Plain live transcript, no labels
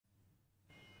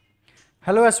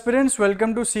Hello aspirants,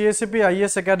 welcome to CSAP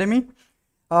IS Academy.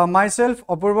 Myself,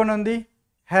 Apurva Nandi,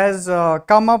 has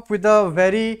come up with a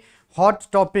very hot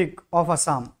topic of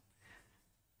Assam.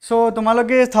 So,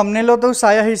 tomaloke thumbnail to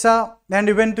saya hisa and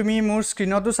even to me more screen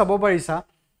to sabo parisa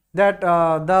that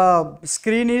the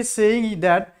screen is saying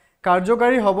that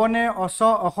কার্যকারী হবনে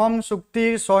অসম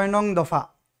চুক্তিৰ 6 নং দফা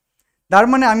তাৰ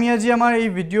মানে আমি আজি আমাৰ এই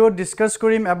ভিডিও ডিসকাস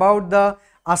কৰিম about the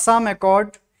Assam Accord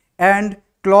and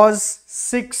clause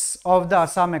 6 of the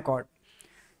Assam Accord.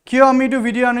 কিয় আমি এইটো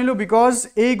ভিডিও আনিলো because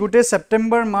এই গুটে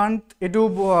সেপ্টেম্বৰ মান্থ এটো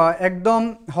একদম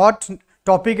হট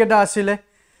টপিক এটা আছিল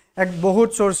এক বহুত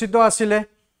চৰ্চিত আছিল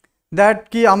that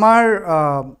কি আমাৰ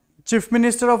Chief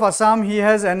Minister of Assam he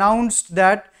has announced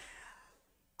that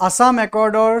Assam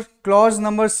Accord or clause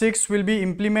number 6 will be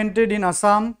implemented in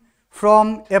Assam from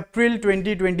April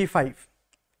 2025.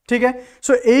 ठीक है?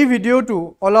 So, এই ভিডিওটো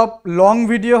অলপ লং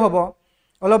ভিডিও হ'ব,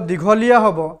 অলপ দীঘলীয়া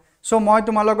হ'ব. So, মই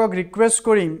তোমালোকক ৰিকুৱেষ্ট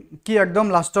কৰিম কি একদম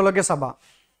লাষ্টলৈকে চাবা.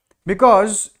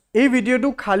 Because এই ভিডিওটো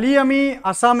খালি আমি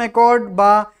Assam Accord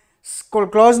বা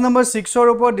clause number 6 ৰ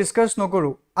ওপৰত ডিসকাস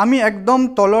নকৰো. আমি একদম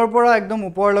তলৰ পৰা একদম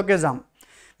ওপৰলৈকে যাম.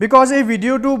 Because এই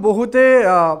ভিডিওটো বহুতে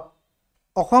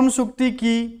অসম চুক্তি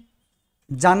কি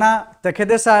জানা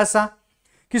তেখেতে চাইছা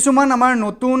কিছুমান আমাৰ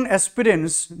নতুন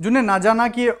এক্সপেৰিয়েন্স যোনে নাজানা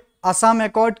কি Assam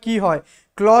Accord কি হয়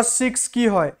clause 6 কি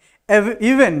হয়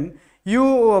even you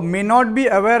may not be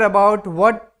aware about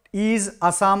what is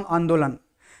Assam Andolan.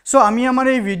 So আমি আমাৰ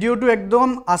এই ভিডিওটো একদম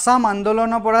Assam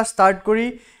আন্দোলনৰ পৰা স্টাৰ্ট কৰি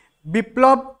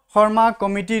Biplab Sharma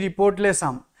committee report le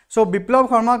sam. So Biplab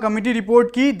Sharma committee report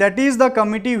ki that is the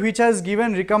committee which has given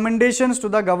recommendations to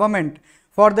the government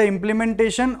for the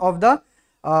implementation of the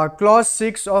clause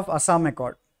 6 of Assam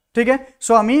Accord. ठीक है?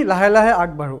 So আমি লাহে লাহে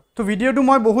আগবাঢ়ো. তো ভিডিওটো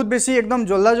মই বহুত বেছি একদম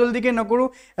জলদিকে নকৰো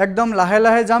একদম লাহে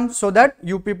লাহে যাম so that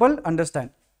you people understand.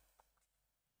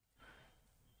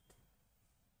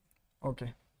 Okay.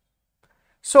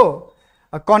 So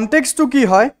context to ki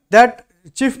hoy that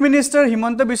Chief Minister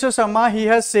Himanta Biswa Sharma he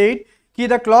has said ki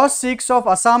the clause 6 of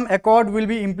Assam Accord will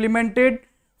be implemented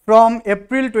from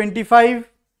April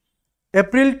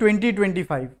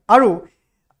 2025 aru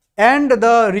and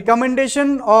the recommendation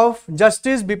of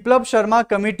Justice Biplab Sharma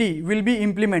committee will be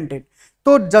implemented.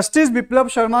 So Justice Biplab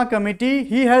Sharma committee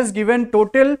he has given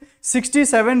total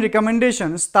 67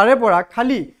 recommendations tare pora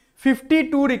khali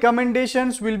 52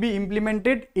 recommendations will be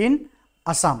implemented in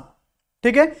Assam.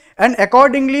 ठीक है? And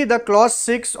accordingly the clause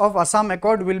 6 of Assam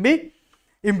Accord will be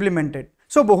implemented.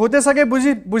 So বহুতে সাকে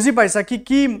বুজি পাইছা কি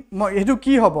কি এটো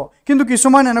কি হ'ব কিন্তু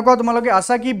কিছুমান এনেকুৱা তোমালোকে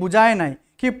আশা কি বুজাই নাই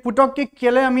কি পুটককে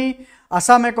কেলে আমি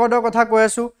Assam Accord কথা কৈ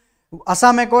আছো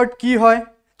Assam Accord কি হয়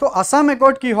তো Assam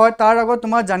Accord কি হয় তাৰ আগত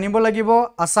তোমাৰ জানিব লাগিব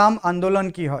Assam আন্দোলন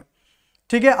কি হয়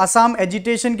ঠিক আছে Assam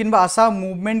agitation কিংবা Assam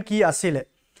movement কি আছিল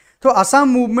তো Assam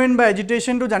movement বা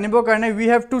agitation to জানিবৰ কাৰণে we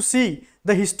have to see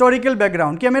the historical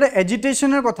background কি আমাৰ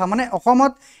agitationৰ কথা মানে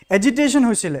অসমত agitation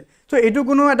হৈছিল তো এটো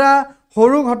কোনো এটা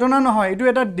সৰু ঘটনা নহয় এটো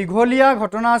এটা দীঘলীয়া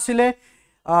ঘটনা আছিল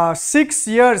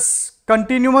 6 years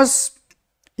continuous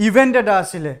event এটা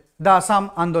আছিল the Assam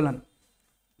আন্দোলন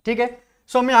ठीक है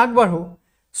सो मैं आग बढ़ू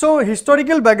सो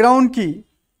हिस्टोरिकल बैकग्राउंड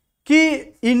की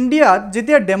इंडिया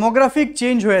जेतिया डेमोग्राफिक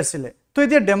चेंज हो आसिले तो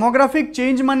इतिया डेमोग्राफिक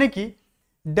चेंज माने की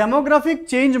डेमोग्राफिक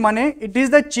चेंज माने it is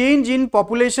the change in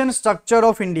population structure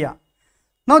of India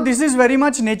now this is very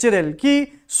much natural कि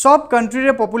सब कंट्री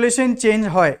रे पॉपुलेशन चेंज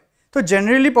होय तो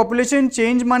जनरली पॉपुलेशन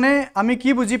चेंज माने आमी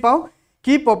की बुझी पाओ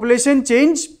कि पॉपुलेशन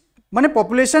चेंज माने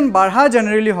पॉपुलेशन बढ़ा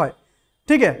जनरली होय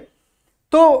ठीक है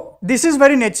तो दिस इज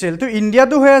वेरी नेचुरल तो इंडिया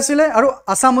तो होय आसिले आरो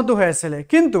आसामतो होय आसिले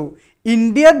किंतु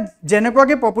इंडिया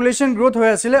जेनेकुवाके पॉपुलेशन ग्रोथ होय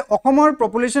आसिले अखमर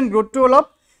पॉपुलेशन ग्रोथ तो अलप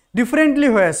डिफरेंटली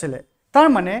होय आसिले तार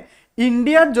माने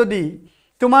इंडिया जदि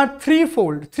तुमार थ्री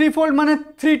फोल्ड माने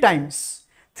 3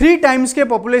 टाइम्स के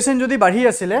पॉपुलेशन जदि बाढी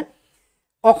आसिले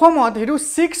अखमत हेतु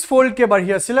 6 फोल्ड के बाढी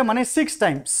आसिले माने 6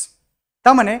 टाइम्स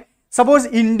ता माने सपोज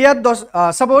इंडिया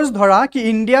सपोज धरा कि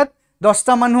इंडिया 10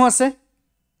 टा मानु আছে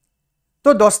तो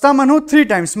 10 टा मानु 3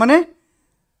 टाइम्स माने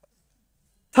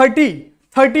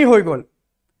 30 হৈ গল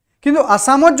কিন্তু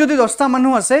আসামত যদি 10 টা মাनु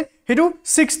আছে হেতু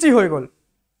 60 হৈ গল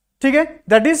ঠিক আছে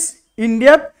that is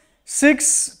India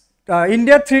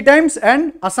 3 times and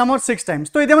आसामत 6 times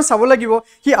तो इते हम साबो লাগিব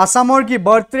कि आसामर की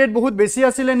बर्थ रेट बहुत बेसी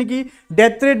आছিলে নেকি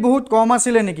डेथ रेट बहुत कम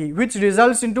आছিলে নেকি which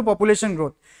results into population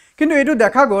growth কিন্তু এটো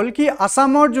দেখা গল কি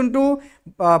আসামৰ জুনটো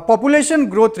population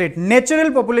growth rate natural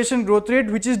population growth rate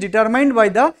which is determined by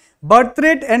the birth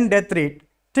rate and death rate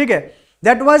ठीक है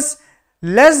that was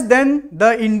less than the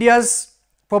India's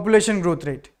population growth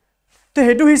rate तो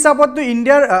हेतु हिसाबत तो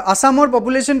इंडियार आसाমৰ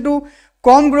population to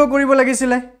कम ग्रो কৰিব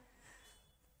লাগিছিলে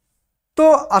तो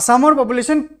आसाমৰ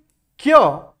population কিয়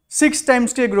 6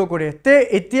 times ke grow kore te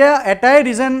etia etai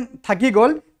reason thaki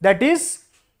gol that is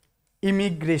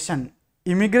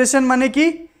immigration mane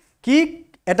ki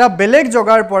eta beleg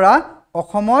jogar pora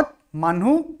অসমত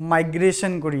মানুহ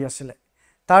মাইগ্রেশন কৰি আছিল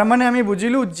তাৰ মানে আমি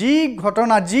বুজিলো জি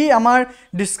ঘটনা জি আমাৰ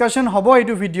ডিসকাশন হ'ব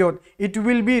এটো ভিডিওত it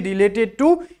will be related to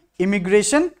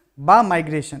ইমিগ্ৰেশন বা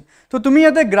মাইগ্ৰেশন তো তুমি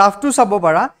ইয়াতে গ্ৰাফটো চাব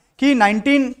পাৰা কি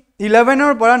 1911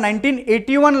 ৰ পৰা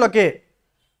 1981 লকে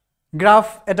গ্ৰাফ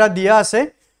এটা দিয়া আছে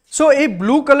সো এই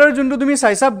ব্লু কালাৰ যোনটো তুমি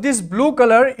চাইছা this blue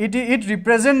colour it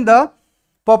represent da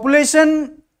population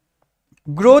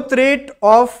growth rate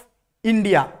of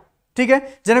India ठीक है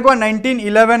जेनेको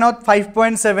 1911 ত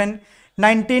 5.7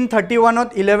 1931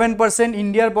 ত 11%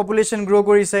 इंडियार पॉपुलेशन ग्रो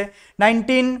करिसे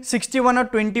 1961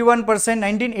 ত 21%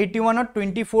 1981 ত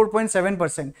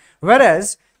 24.7% whereas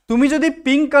তুমি যদি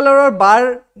পিঙ্ক কালাৰৰ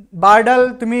বাৰডাল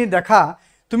তুমি দেখা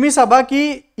তুমি চাবা কি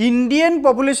ইন্ডিয়ান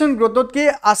পপুলেशन গ্रोथত কে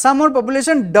আসামৰ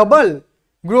পপুলেशन ডাবল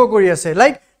গ্रो কৰি আছে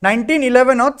like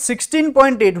 1911 to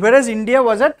 16.8 whereas India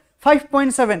was at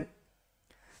 5.7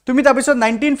 তুমি তাৰপিছত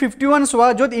 1951 সোৱা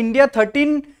যত ইন্ডিয়া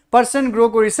 13% গ্ৰো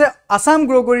কৰিছে আসাম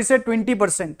গ্ৰো কৰিছে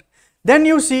 20% then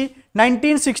you see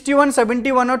 1961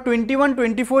 71 or 21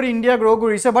 24 India grow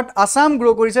কৰিছে but Assam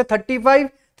grow কৰিছে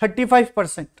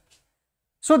 35%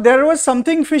 so there was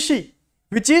something fishy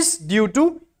which is due to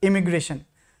immigration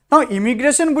now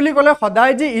immigration বুলি কলে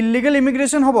সদায় যে illegal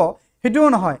immigration হ'ব হেতু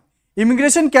নহয়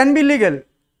immigration can be legal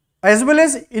as well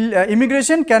as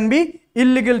immigration can be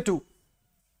illegal too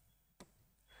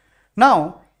now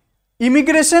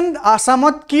immigration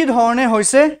আসামত কি ধৰণে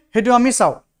হৈছে হেতু আমি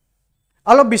চাও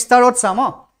অলপ বিস্তাৰত চাম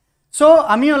সো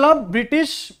আমি অলপ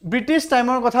ব্ৰিটিশ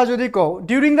টাইমৰ কথা যদি কও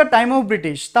during the time of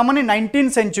British তা মানে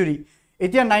 19th century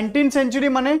এতিয়া 19th century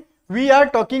মানে we are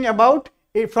talking about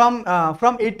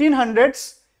from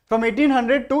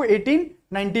 1800 to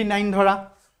 1899 ধৰা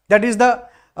that is the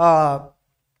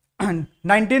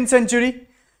 19th century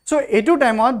so এটো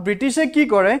টাইমত ব্ৰিটিশে কি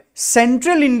কৰে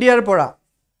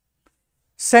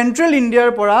সেন্ট্ৰাল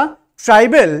ইন্ডিয়াৰ পৰা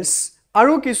ট্ৰাইবেলস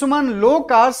আৰু কিছুমান লো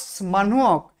কাষ্ট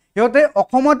মানুহক ইহতে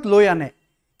অসমত লৈ আনে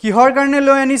কিহৰ কাৰণে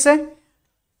লৈ আনিছে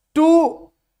two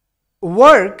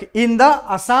work in the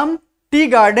Assam tea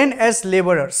garden as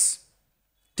laborers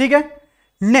ठीक है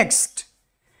next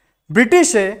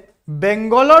ব্রিটিশে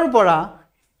বেঙ্গলৰ পৰা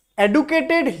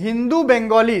educated Hindu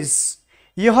Bengalis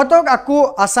ইহতক আকো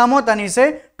আসামত আনিছে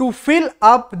to fill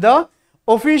up the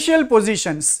official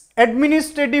positions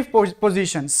administrative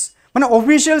positions মানে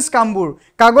officials কামবোৰ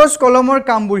কাগজ কলমৰ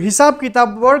কামবোৰ হিসাব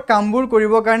কিতাবৰ কামবোৰ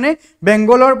কৰিব কাৰণে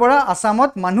বেঙ্গলৰ পৰা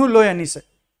আসামত মানুহ লৈ আনিছে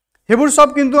হেবোৰ সব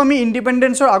কিন্তু আমি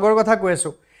ইন্ডিপেন্ডেন্সৰ আগৰ কথা কৈ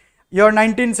আছো ইয়াৰ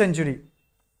 19th century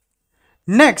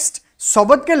next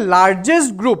সবতকে লাৰ্জেষ্ট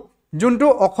গ্ৰুপ যোনটো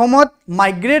অসমত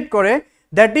মাইগ্ৰেট কৰে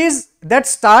that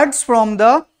starts from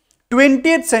the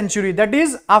 20th century that is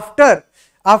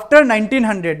after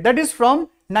 1900 that is from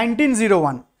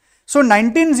 1901 so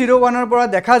 1901 er pora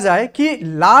dekha jay ki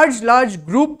large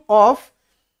group of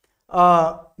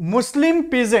Muslim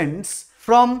peasants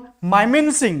from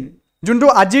Mymensingh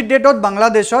juntu ajit date ot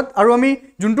Bangladeshot aru ami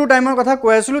juntu time er kotha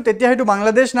koi asilu tetia hetu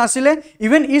Bangladesh nasile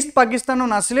even East Pakistan o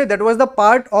nasile that was the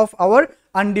part of our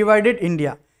undivided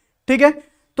India ठीक है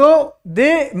तो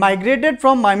they migrated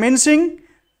from Mymensingh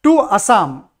to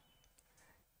Assam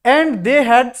and they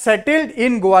had settled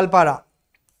in Goalpara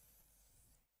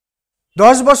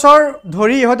 10 বছৰ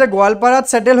ধৰি ইহতে গোৱালপাৰাত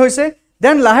settle হৈছে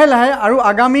then লাহে লাহে আৰু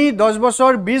আগামী 10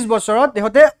 বছৰ 20 বছৰত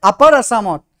ইহতে আপাৰ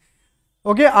আসামত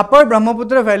ওকে আপাৰ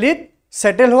ব্ৰহ্মপুত্ৰ ভ্যালিত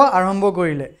সেটেল হোৱা আৰম্ভ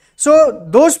কৰিলে so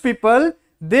those people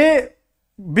they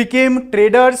became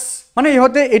traders মানে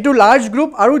ইহতে এটো লাৰ্জ গ্ৰুপ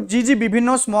আৰু জি বিভিন্ন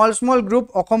স্মল গ্ৰুপ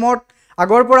অসমত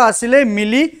আগৰ পৰা আছিল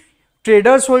মিলি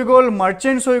ট্ৰেডাৰ্স হৈ গল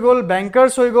মাৰ্চেন্টস হৈ গল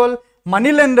ব্যাংকাৰ্স হৈ গল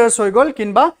মানি লেন্ডাৰ্স হৈ গল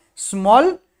কিনবা স্মল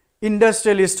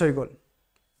ইন্ডাস্ট্ৰিয়েলিষ্ট হৈ গল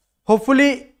hopefully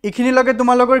ইখিনি লগে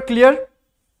তোমালোকৰ ক্লিয়াৰ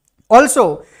also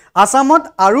আসামত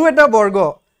আৰু এটা বৰ্গ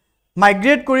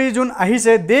মাইগ্ৰেট কৰি যোন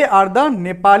আহিছে দে আৰ দা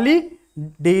নেপালী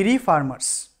ডেইৰী ফাৰ্মাৰ্স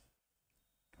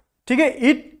ঠিক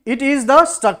আছে it is the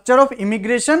structure of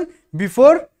immigration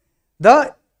before the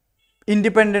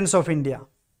independence of India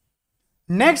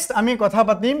next আমি কথা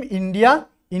পাতিম ইন্ডিয়া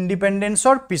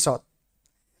ইন্ডিপেন্ডেন্সৰ পিছত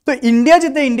তো ইন্ডিয়া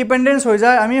যেতে ইন্ডিপেন্ডেন্স হৈ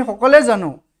যায় আমি সকলে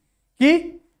জানো কি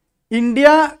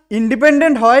India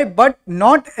independent hoy but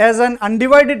not as an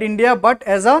undivided India but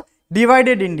as a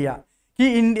divided India ki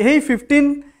hey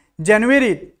 15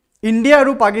 January India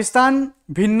aru Pakistan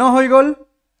bhinno hoy gol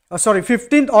sorry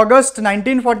 15th August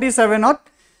 1947 ot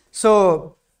so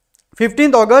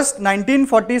 15th August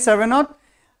 1947 ot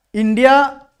India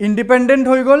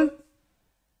independent hoy gol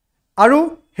aru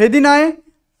hedinai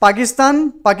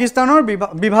Pakistanor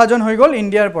bibhajon hoy gol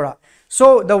India pora So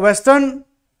the western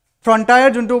frontier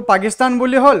junto Pakistan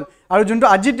boli hol aru junto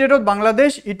ajit date of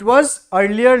Bangladesh, it was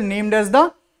earlier named as the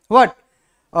what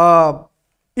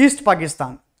East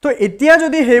Pakistan. So etia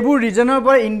jodi hebur regioner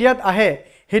pora India ahe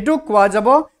hetu kwa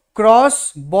jabo cross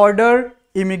border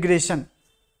immigration.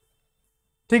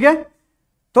 ठीक है.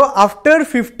 तो after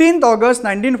 15th August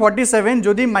 1947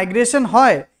 jodi migration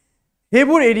hoy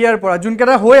hebur area pora jun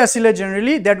keta hoy asile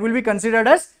generally, that will be considered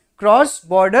as cross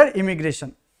border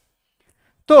immigration.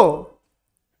 तो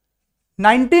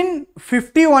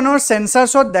 1951 और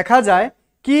census देखा जाए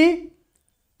कि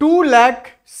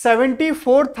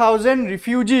 2,74,000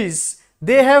 refugees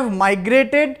they have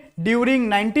migrated during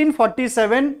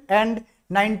 1947 and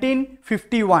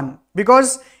 1951 because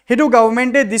हेतु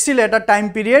गवर्नमेंटे दिसिल एटा time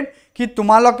period कि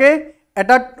तुमालोके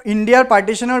एटा India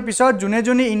पार्टीशनर पिছত जुने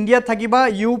जुने India থাকিবা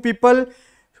you people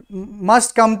must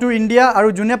come to India और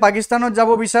जुने पाकिस्तानत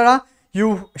जाबो बिचारा you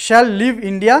shall leave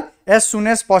India as soon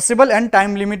as possible and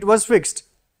time limit was fixed.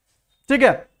 ठीक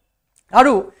है.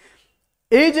 आरु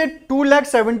এই যে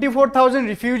 2,74,000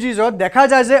 refugees দেখা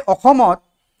যায় যে অসমত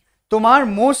তোমার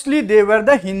mostly they were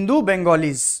the Hindu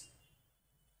Bengalis.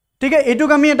 ঠিক আছে,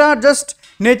 এটুক আমি এটা জাস্ট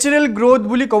নেচাৰেল গ্ৰোথ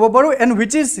বুলি ক'ব পাৰো এণ্ড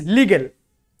হুইচ ইজ লিগেল.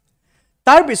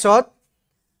 তাৰপিছত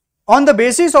on the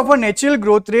basis of a natural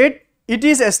growth rate it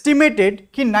is estimated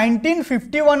কি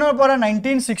 1951 পৰা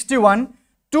 1961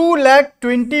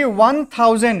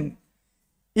 2,21,000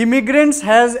 immigrants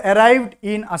has arrived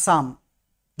in Assam.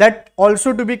 That also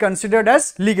to be considered as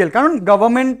legal. Karon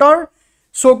government or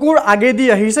sokur age di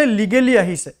ahise legally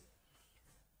ahise.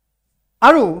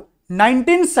 Aru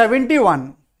 1971,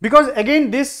 because again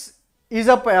this is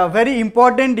a very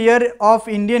important year of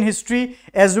Indian history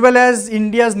as well as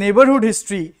India's neighborhood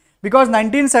history. Because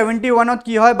 1971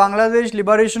 কি হয় Bangladesh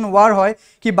liberation war হয়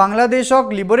কি বাংলাদেশক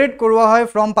liberate করোয়া হয়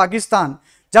from Pakistan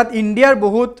যাত ইন্ডিয়ার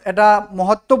বহুত এটা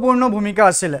মহত্বপূর্ণ ভূমিকা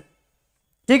আছিল.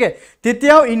 ঠিক আছে,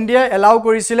 তেতিয়াও ইন্ডিয়া এলাউ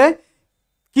কৰিছিলে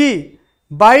কি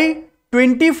বাই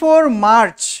 24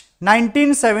 মাৰ্চ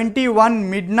 1971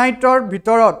 মিডনাইটৰ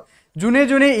ভিতৰত জুনে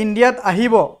জুনে ইন্ডিয়াত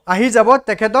আহি যাব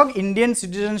তেখেতক ইন্ডিয়ান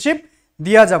সিটিজেনশিপ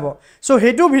দিয়া যাব. সো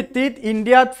হেতু ভিত্তিত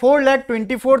ইন্ডিয়াত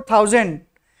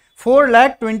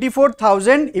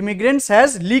 4,24,000 immigrants has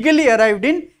legally arrived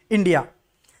in India.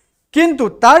 কিন্তু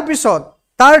তার পিছত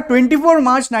তার 24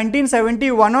 মার্চ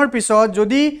 1971 or পিছত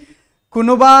যদি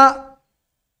কোনোবা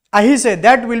আহিছে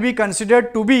that will be considered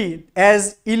to be as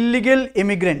illegal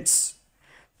immigrants.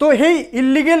 তো সেই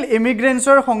illegal immigrants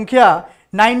or সংখ্যা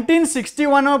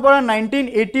 1961 or পৰা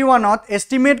 1981 ত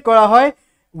এস্টিমেট কৰা হয়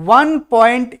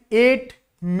 1.8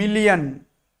 million.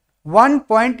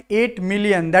 1.8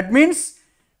 million. That means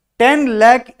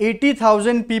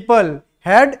 10,80,000 people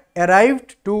had arrived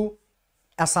to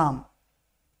Assam.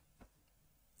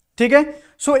 ठीक है.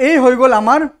 सो এই হৈ গল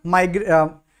আমাৰ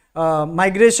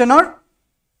মাইগ্ৰেশনৰ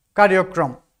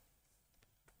কাৰ্যক্ৰম.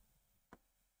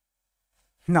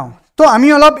 নাও তো আমি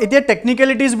অলপ এতিয়া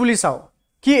টেকনিক্যালিটিজ বুলি চাও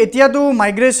কি এতিয়া তো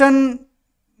মাইগ্রেশন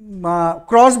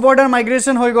ক্রস বর্ডার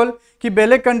মাইগ্রেশন হৈ গল কি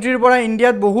বেলেগ কান্ট্ৰিৰ পৰা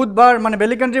ইন্ডিয়াত বহুত বাৰ মানে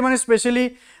বেলেগ কান্ট্ৰি মানে স্পেশালি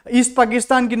ইষ্ট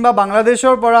পাকিস্তান কিংবা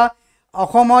বাংলাদেশৰ পৰা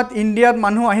অসমত ইন্ডিয়াত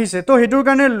মানুহ আহিছে. তো হেতুৰ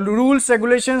কাৰণে রুলস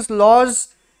রেগুলেশনস লজ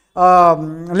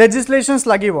legislations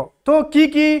লাগিব. তো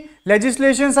কি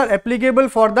legislations are applicable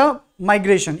for the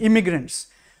migration immigrants.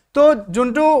 তো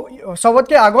যোনটো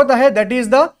সবতকে আগত আহে that is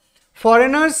the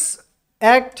Foreigners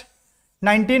Act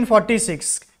 1946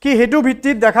 কি হেতু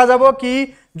ভিত্তিত দেখা যাব কি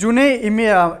যোনে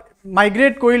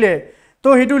মাইগ্রেট কৰিলে তো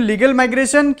হেতু লিগেল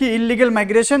মাইগ্রেশন কি illegal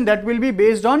migration that will be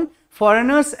based on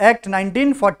Foreigners Act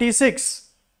 1946.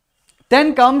 Then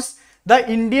comes the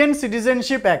Indian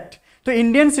Citizenship Act. तो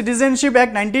Indian Citizenship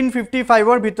Act 1955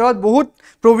 और ভিতৰত বহুত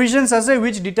provisions আছে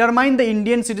which determine the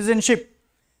Indian citizenship.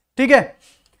 ঠিক আছে,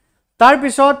 তাৰ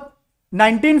পিছত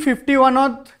 1951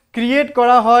 ত ক্ৰিয়েট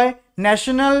কৰা হয়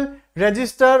National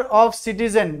Register of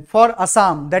Citizen for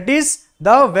Assam, that is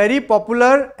the very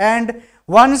popular and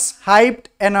once hyped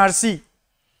NRC.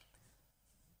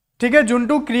 ठीक है,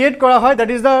 যোনটো ক্ৰিয়েট কৰা হয় that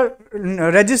is the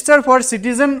Register for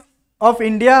Citizen of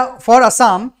India for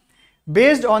Assam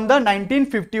based on the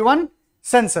 1951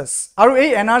 census. আৰু এই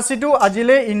NRC two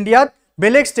আজিলে ইন্ডিয়াত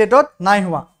বেলেগ স্টেটত নাই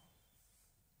হোৱা.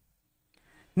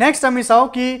 নেক্সট আমি চাও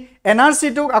কি এনআৰসি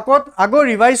টু আগো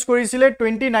ৰিভাইজ কৰিছিলে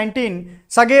 2019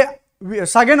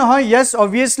 সাগে নহয় yes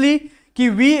obviously কি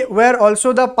we were also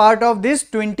the part of this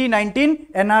 2019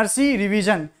 NRC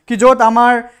revision কি যত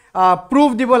আমাৰ proof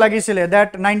দিব লাগিছিলে that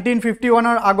 1951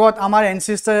 ৰ আগত আমাৰ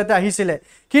ancestor এতে আহিছিলে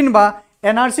কিনবা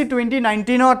NRC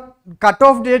 2019 cut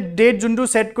off date juntu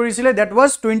set korisile that was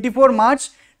 24 March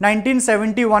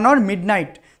 1971 or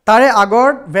midnight. Tare agor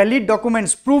valid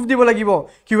documents proof dibo lagibo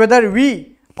ki whether we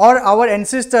or our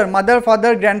ancestor, mother,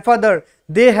 father, grandfather,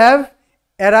 they have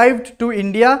arrived to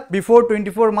India before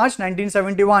 24 March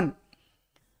 1971.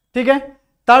 ठीक है,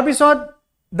 तार पिছত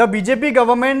the BJP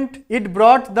government, it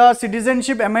brought the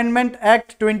Citizenship Amendment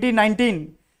Act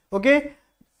 2019, okay,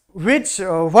 which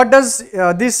what does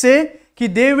this say? Ki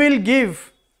they will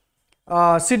give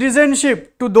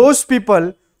citizenship to those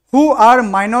people who are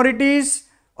minorities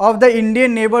of the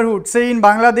Indian neighborhood, say in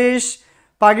Bangladesh,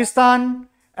 Pakistan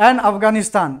and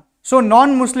Afghanistan. So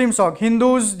non-Muslims,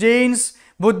 Hindus, Jains,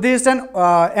 Buddhists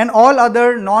and all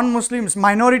other non-Muslims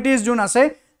minorities jun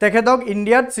ase tekhetok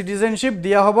India citizenship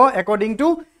dia hobo according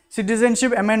to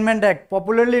Citizenship Amendment Act,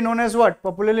 popularly known as what?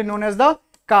 Popularly known as the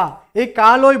ka. Ei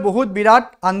ka loi bahut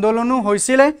birat andolonu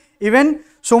hoisile, even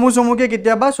somu ke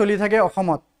kitiaba choli thake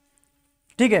Asomot.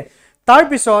 ठीक है, तार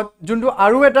पिছত जुनटु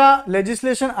आरु एटा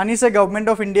legislation आनिसे government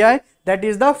of India, that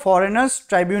is the foreigners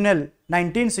tribunal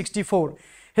 1964.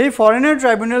 Hey foreigner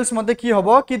tribunals मते की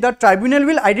हबो कि the tribunal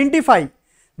will identify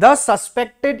the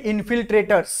suspected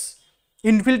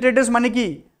इनफिल्ट्रेटर्स माने की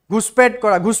घुसपेट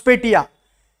करा, घुसपेटिया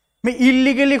में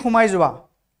इल्लिगेली खुमाई जोवा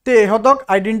ते हतक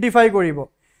आइडेंटिफाई करिबो.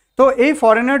 तो ए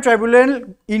फॉरेनर ट्राइब्यूनल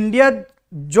इंडिया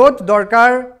जोत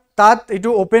दरकार तात एटु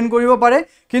ओपन करिबो पारे,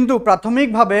 किंतु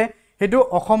प्राथमिक भावे हेतु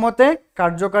অসমতে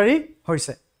কাৰ্যকাৰী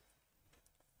হৈছে.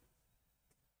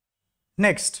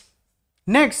 নেক্সট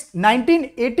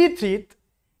 1983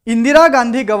 ইন্দিৰা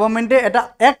গান্ধী গভৰ্ণমেণ্টে এটা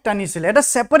এক্ট আনিছিলে, এটা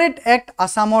সেপাৰেট এক্ট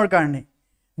আসামৰ কাৰণে,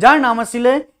 যাৰ নাম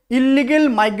আছিলে ইলিগেল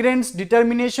মাইগ্ৰেন্টছ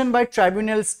ডিটাৰমিনেশ্যন বাই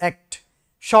ট্ৰাইব্যুনেলছ এক্ট,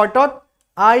 শৰ্টত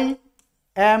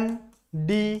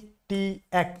IMDT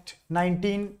এক্ট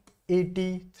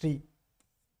 1983.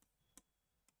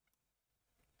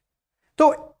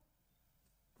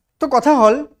 तो कथा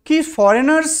हल कि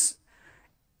फॉरेनर्स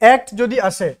एक्ट जदि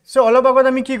आसे, सो अलप आगत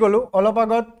आमी कि कलो, अलप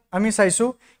आगत आमी चाइसु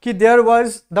कि there was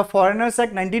the foreigners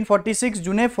act 1946,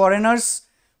 जुने फॉरेनर्स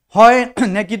হয়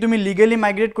ने कि तुमी लीगली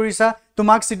माइग्रेट करिसा,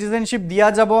 तुमाक सिटीजनशिप दिया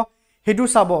जाबो, हेतु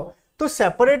साबो. तो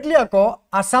सेपारेटली आको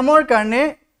आसामर कारणे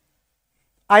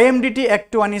IMDT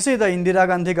एक्ट तो आनिसे द इंदिरा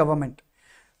गांधी गवर्नमेंट.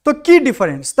 तो की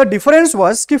डिफरेंस? द डिफरेंस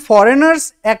वाज कि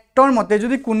फॉरेनर्स एक्टर मते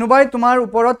जदि कोनोबाय तुमार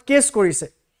उपरत केस करिसे,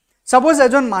 सपोज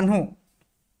एजन मानु,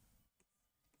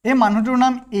 ए मानुटोर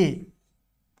नाम ए,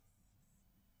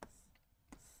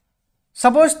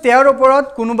 सपोज तेर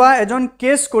ओपरत कोनोबा एजन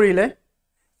केस करिले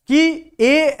कि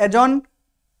ए एजन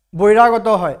बहिरागत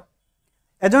है,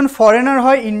 एजन फॉरेनर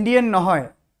है, इंडियन নহয়,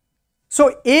 सो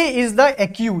ए इज द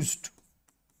एक्यूज्ड.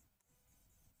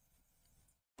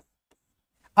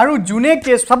 आरु जुने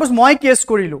केस, सपोज मैं केस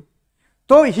करिलो,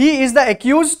 तो he is the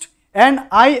accused and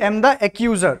I am the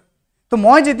एक्यूजर. तो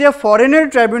मैं जेतिया फॉरेनर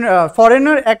ट्राइब्यूनल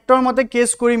फॉरेनर एक्टर मते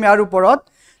केस करिम यार उपरत,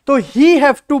 तो he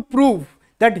have to prove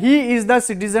that he is the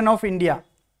citizen of India.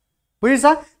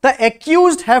 बुझिसा, the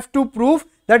accused have to prove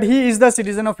that he is the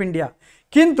citizen of India.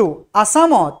 किंतु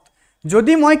आसामत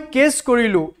जदि मैं case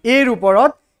करिलु एर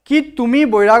उपरत कि तुमी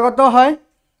बहिरागत है,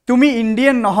 तुमी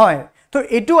इंडियन নহয়, तो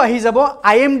एटु आहि जाबो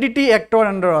IMDT actor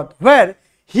अंडरत, where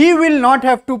he will not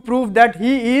have to prove that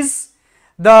he is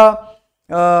the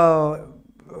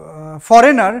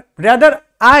foreigner, rather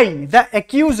I, the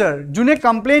accuser, जुने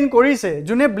कंप्लेन करिसे,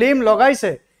 जुने ब्लेम लगाइसे,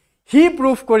 ही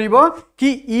प्रूफ करिबो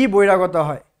कि इ बहिरागत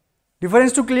है.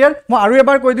 Difference to clear? मैं आरु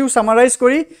एबार কৈ দিউ सामाराइज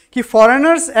करी कि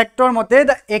फॉरेनर्स एक्टर मते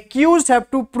the accused have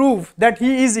to prove that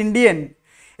he is Indian,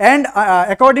 and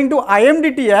according to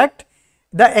IMDT act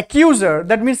the एक्यूजर,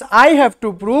 that means I have to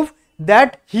prove that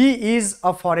he is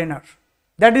a foreigner.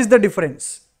 That is the difference.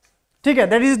 ठीक है,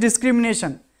 that is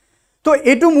discrimination. तो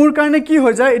एटु मोर कारणे की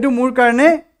हो जाए, एटु मोर कारणे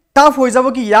tough हो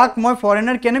जाबो कि याक मैं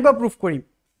foreigner केनेका proof Karim.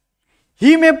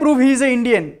 He may prove he is a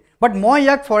Indian, but मैं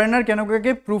याक फॉरेनर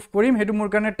केनेका प्रूफ करिम, हेतु मोर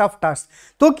कारणे टफ टास्क.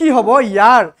 तो की हबो,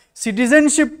 यार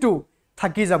सिटीजनशिप टू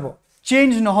थाकी जाबो,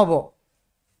 चेंज নহबो.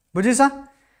 बुझिसा?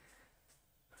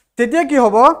 तेतिया की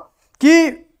हबो कि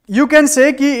यू कैन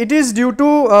से कि it is due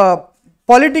to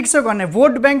politics कारणे,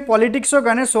 वोट बैंक पॉलिटिक्स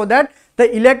कारणे, so that the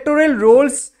electoral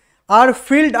rolls are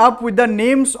filled up with the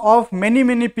names of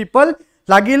many people.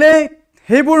 লাগিলে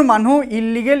হেবুৰ মানুহ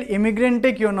ইলিগেল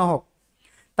ইমিগ্ৰেন্টে কিয় নহওক.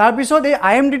 তাৰ পিছত এই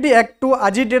IMDT এক্টটো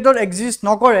আজি ডেটত এক্সিষ্ট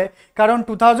নকৰে, কাৰণ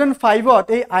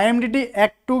 2005ত এই IMDT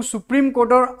এক্টটো সুপ্ৰিম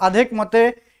কোৰ্টৰ আদেশ মতে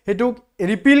হেতু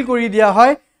ৰিপিল কৰি দিয়া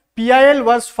হয়. PIL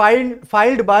was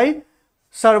filed by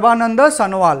Sarbananda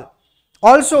Sonowal.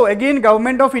 Also again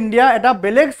government of India eta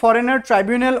beleg foreigner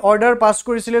tribunal order pass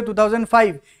korisile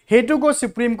 2005, hetu ko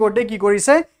supreme court e ki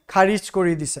korise, kharij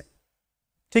kori dise.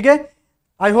 ठीक है,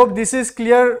 I hope this is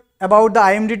clear about the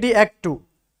IMDT Act 2.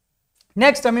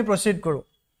 Next আমি proceed करो.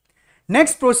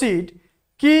 Next proceed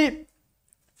कि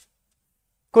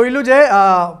কইলো যে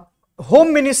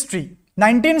Home Ministry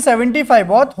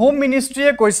 1975 home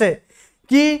मिनिस्ट्रीए কৈছে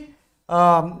कि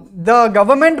the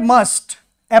government must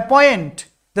appoint,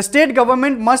 the state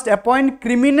government must appoint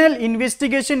criminal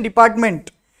investigation department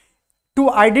to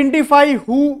identify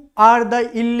who are the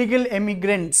illegal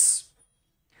immigrants.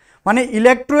 माने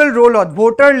electoral रोलत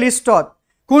voter लिस्टत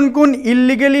कुन कुन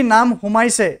illegally नाम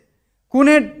हुमाइसे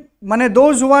कुने माने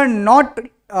those who are not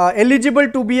eligible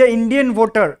to be a Indian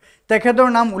voter तेखेतर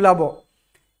नाम उलाबो.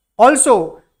 Also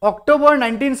October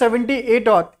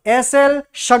 1978 SL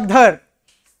Shagdhar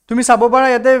तुमी साबो पारा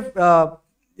याते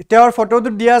तेवर फोटो तो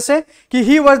दिया से कि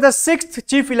he was the 6th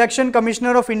Chief Election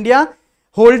Commissioner of India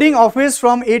holding office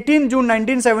from 18 June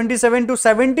 1977 to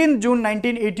 17 June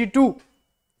 1982.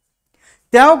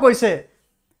 तेव कैसे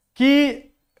कि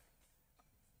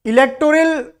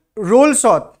electoral rolls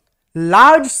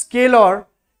large scale or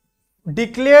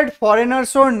declared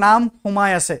foreigners or नाम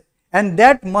हुमाय आसे and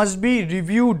that must be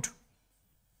reviewed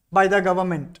by the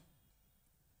government.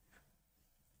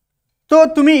 तो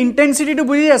तुम्ही intensity to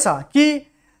बुझी आसा कि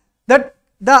that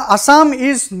the Assam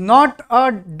is not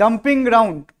a dumping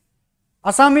ground.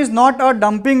 Assam is not a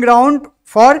dumping ground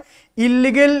for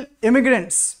illegal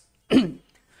immigrants.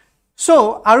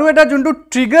 So aru eta juntu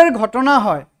trigger घटना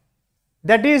হয়,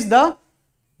 that is the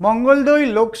Mongoldoy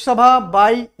Lok Sabha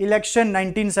by election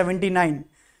 1979.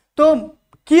 तो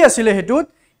কি আছিলে হেতুত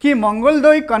कि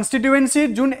Mongoldoy constituency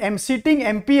jun sitting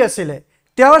MP আছিলে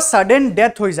তেওঁৰ sudden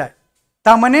death হৈ যায়,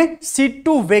 তা মানে seat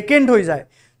to vacant হৈ যায়.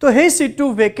 তো সেই seat to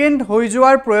vacant হৈ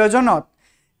যোৱাৰ প্ৰয়োজনত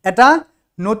এটা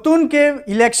নতুন কে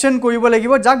ইলেকশন কৰিব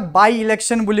লাগিব যাক বাই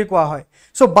ইলেকশন বুলি কোৱা হয়.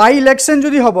 সো বাই ইলেকশন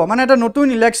যদি হ'ব মানে এটা নতুন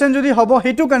ইলেকশন যদি হ'ব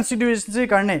হেতু কনস্টিটিউয়েন্সিৰ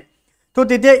কাৰণে তো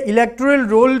তেতিয়া ইলেক্টৰেল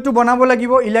ৰোল টু বনাব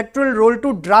লাগিব, ইলেক্টৰেল ৰোল টু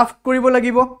ড্ৰাফট কৰিব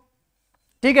লাগিব.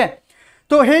 ঠিক আছে,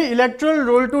 তো সেই ইলেক্টৰেল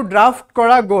ৰোল টু ড্ৰাফট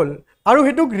কৰা গ'ল আৰু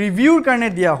হেতুক ৰিভিউৰ কাৰণে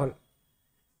দিয়া হ'ল.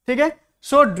 ঠিক আছে,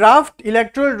 so draft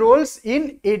electoral Rolls in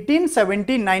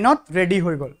 1879 ready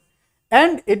হৈ গ'ল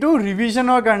এণ্ড এটো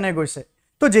ৰিভিজনৰ কাৰণে গৈছে.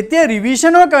 তো যেতিয়া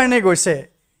ৰিভিজনৰ কাৰণে গৈছে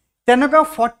তেনেকা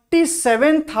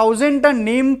 47,000 টা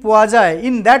নেম পোৱা যায়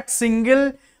in that single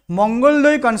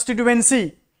Mangaldai constituency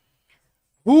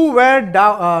who were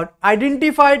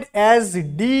identified as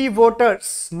D voters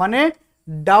মানে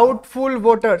doubtful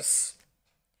voters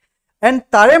and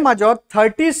তাৰে মাজত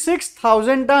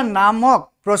 36,000 টা নামক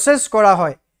process কৰা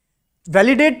হয়,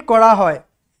 validate কৰা হয়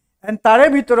and তাৰে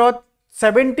ভিতৰত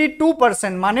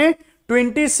 72% মানে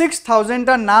 26,000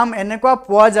 টা নাম এনেকুৱা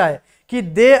পোৱা যায় कि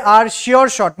they are sure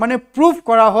shot মানে proof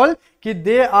কৰা হল कि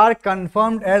they are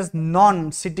confirmed as non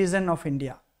citizen of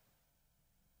India.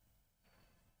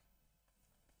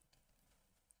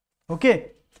 Okay,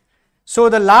 so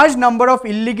the large number of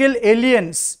illegal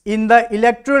aliens in the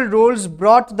electoral rolls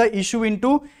brought the issue into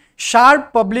sharp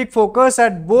public focus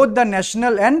at both the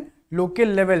national and local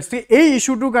levels. So a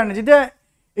issue to karne jete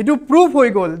etu proof hoi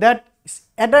gol that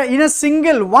at a, in a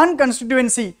single one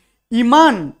constituency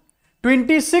iman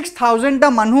 26,000 ta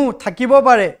manhu thakibo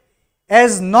pare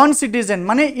as non citizen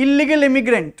mane illegal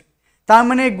immigrant tar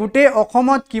mane gute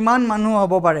okhomot kiman manhu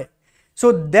hobo pare. So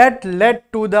that led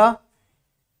to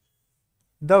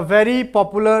the very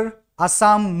popular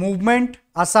Assam movement,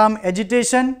 Assam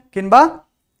agitation kinba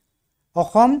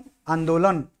Okhom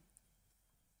Andolan.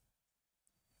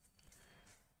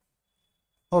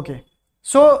 Okay,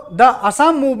 so the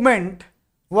Assam movement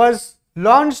was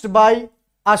launched by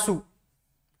ASU,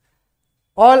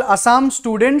 All Assam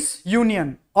Students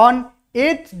Union, on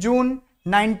 8th June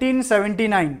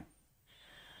 1979.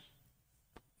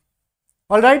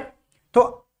 All right,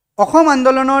 so Okhom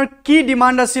Andolanor key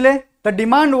demand asile. The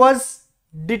demand was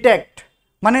detect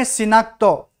mane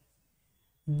sinakto,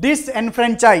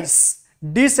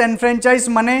 disenfranchise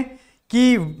mane ki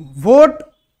vote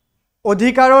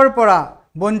odhikaror pora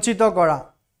bonchito kora,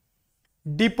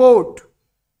 deport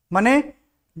mane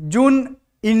jun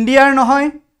India nohoy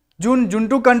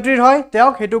juntu country hoy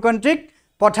teok hetu country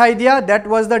pothai dia. That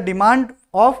was the demand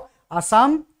of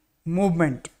Assam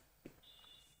movement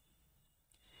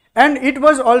and it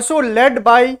was also led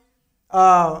by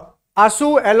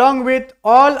ASU along with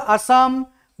all Assam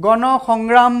Gana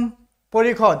Khongram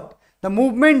Porikhod. The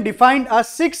movement defined a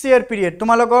 6-year period.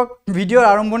 Tumalok video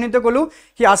arambonite kolu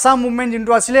ki Assam movement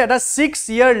jintu asile eta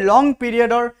 6-year long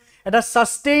period or eta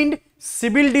sustained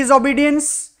civil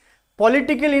disobedience,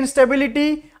 political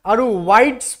instability aru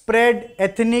widespread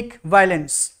ethnic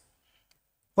violence.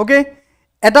 Okay,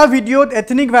 eta video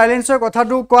ethnic violence or kotha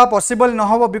tu koa possible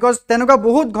nohobo because tenuka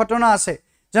bahut ghotona ase.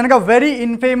 Janaka very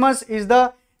infamous is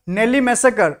the Nelly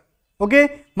massacre. Okay,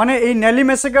 মানে এই নেলি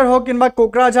মেসেকাৰ হওক কিংবা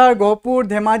কোকৰাঝাৰ, গহপুৰ,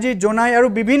 ধেমাজি, জোনাই আৰু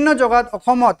বিভিন্ন জগাত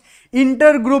অসমত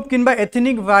inter group কিংবা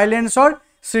ethnic ভায়োলেন্সৰ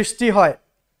সৃষ্টি হয়.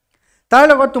 তাৰ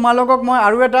লগত তোমালোকক মই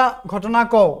আৰু এটা ঘটনা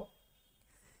কওঁ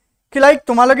কি লাইক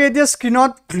তোমালোকে এতিয়া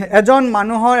স্ক্ৰিনত এজন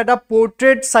মানুহৰ এটা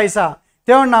পোৰ্ট্ৰেট চাইছা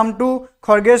তেওঁৰ নামটো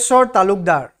খৰ্গেশ্বৰ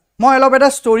তালুকদাৰ মই অলপ এটা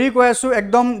ষ্টৰী কৈ আছো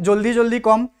একদম জলদি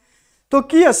কম তো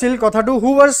কি আছিল কথাটো হু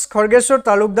ওয়াজ খৰ্গেশ্বৰ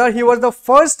তালুকদাৰ হি was the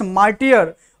first মাৰ্টিয়াৰ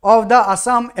of the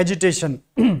Assam এজিটেশ্যন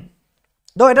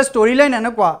তো এটা ষ্টৰী লাইন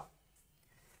এনেকুৱা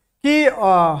কি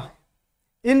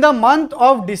in the month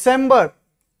of December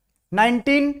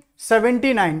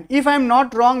 1979 if I am not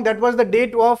wrong that was the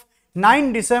date of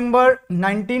 9 December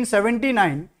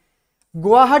 1979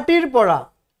 Guwahatir pora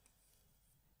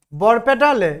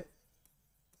Borpetale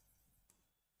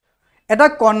eta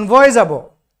convoy jabo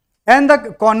and the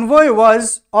convoy was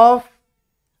of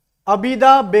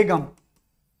Abida Begum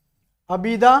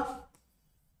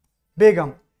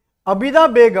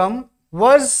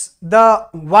was the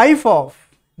wife of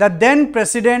the then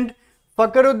president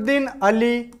Fakhruddin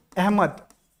Ali Ahmad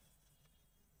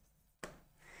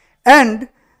and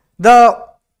the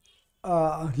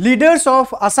leaders of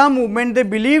Assam movement they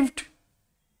believed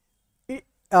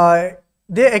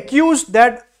they accused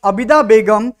that Abida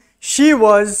Begum she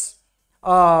was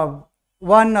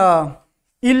one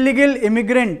illegal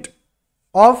immigrant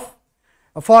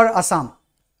for Assam.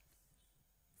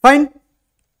 Fine.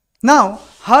 Now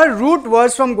her route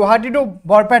was from Guwahati to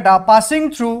Borpeta passing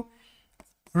through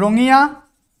Rongia,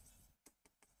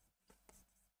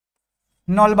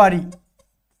 Nalbari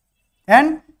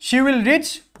and she will reach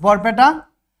Borpeta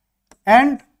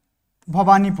and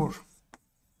Bhabanipur.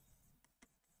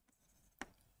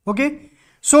 Okay,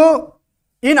 so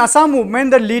in Assam movement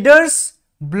the leaders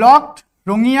blocked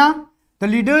Rongia, the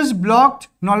leaders blocked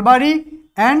Nalbari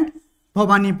and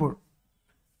Bhabanipur.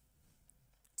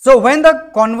 So when the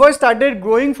convoy started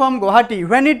growing from Guwahati,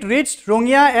 when it reached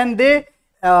Rongia and they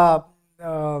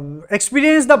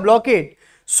experienced the blockade,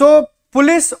 so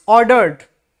police ordered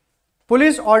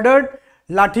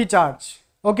lathi charge.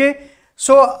 Okay,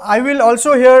 so I will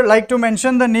also here like to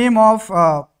mention the name of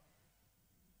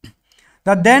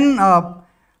the then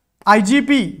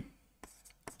IGP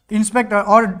inspector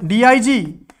or DIG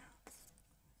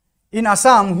in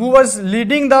Assam who was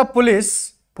leading the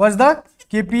police was the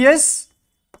KPS.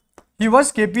 He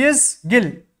was KPS Gill.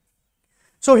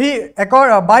 So he,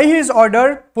 by his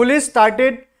order, police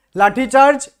started lathi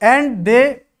charge and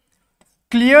they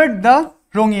cleared the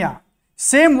Rongia.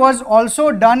 Same was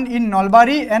also done in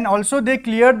Nalbari and also they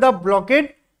cleared the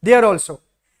blockade there also.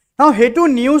 Now hetu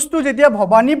news to jetia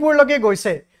Bhabanipur loke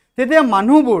goise, tetia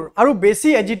manhubur aru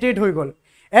besi agitate hoi gol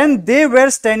and they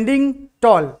were standing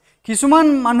tall.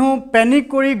 Kisuman manhu panic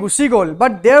kori gusi gol,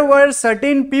 but there were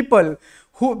certain people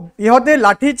ইহতে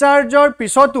লাঠি চাৰ্জৰ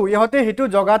পিছতো ইহতে হেতু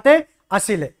জগাতে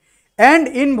আছিল and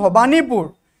in Bhabanipur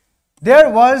there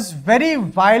was very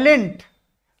violent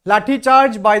lathi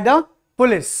charge by the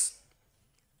police.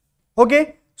 Okay,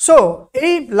 so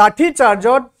এই লাঠি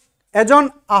চাৰ্জত এজন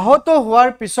আহত হোৱাৰ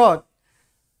পিছত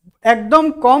একদম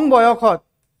কম বয়সত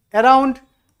around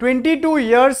 22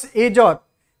 years ageত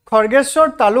Khargeswar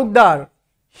Talukdar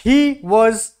he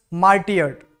was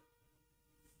martyred.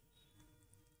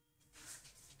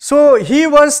 So he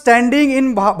was standing in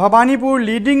Bhabanipur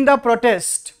leading the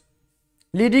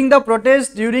protest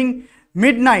during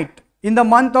midnight in the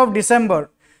month of December.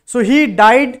 So he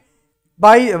died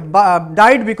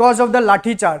because of the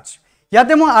lathi charge.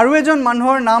 Yate moi aru ejon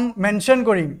manhor naam mention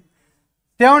korim.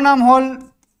 Teor naam hol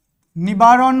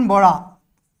Nibaron Bora.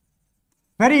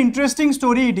 Very interesting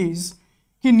story it is.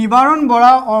 He Nibaron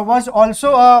Bora was also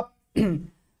a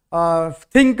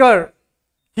thinker.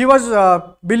 He was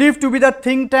believed to be the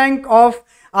think tank of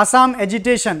Assam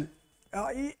agitation.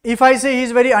 If I say he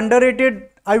is very underrated,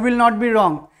 I will not be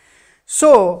wrong. So,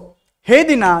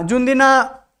 hedina, jundina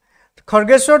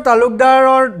Khorgeshwar Talukdar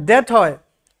or death hoy,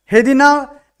 hedina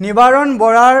Nibaron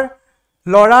Borar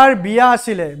lorar biya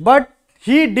asile, but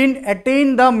he didn't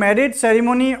attain the marriage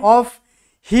ceremony of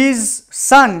his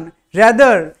son.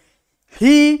 Rather,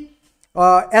 he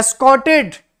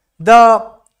escorted the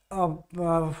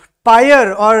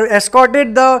pyre or escorted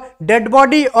the dead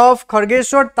body of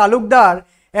Khorgeshwar Talukdar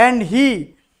and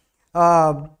he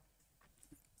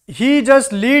just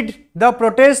lead the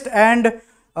protest and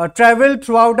traveled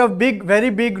throughout a very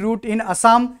big route in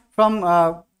Assam from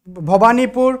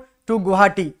Bhabanipur to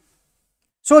Guwahati.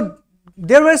 So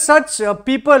there were such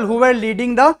people who were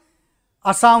leading the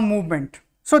Assam movement.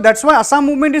 So that's why Assam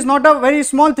movement is not a very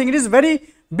small thing, it is very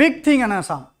big thing in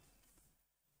Assam.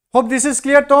 Hope this is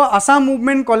clear. To Assam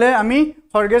movement kole ami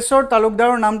Khorgeshwar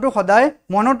Talukdarer namtu khoday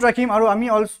monot rakhim aru ami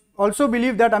also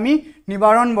believe that ami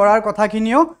Nibaron Borar kotha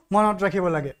khinio monot rakhibo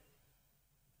lage.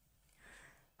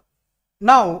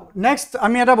 Now next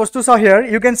ami eta bostu saw here,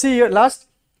 you can see here last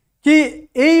कि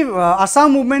এই Assam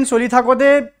movement চলি থাকতে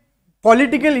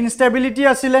political instability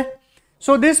আছিলে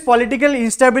so this political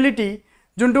instability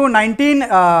যোনটো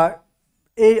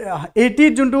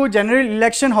 1980 যোনটো general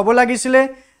election হব লাগিছিলে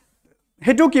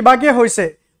হেতু কিবাকে হইছে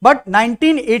বাট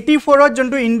 1984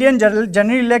 যোনটো Indian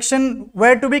general election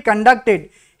wire two be conducted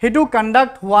হেতু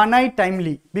কন্ডাক্ট হোৱা নাই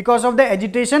timely because of the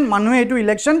agitation মানুহে হেতু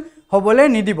ইলেকশন হবলে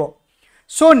নিদিব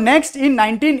so next in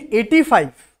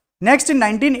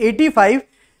 1985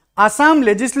 Assam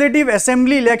Legislative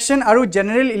Assembly election aru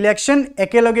general election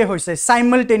ekeloge hoise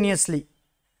simultaneously.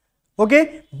 Okay,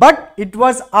 but it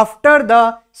was after the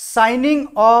signing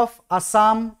of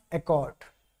Assam Accord.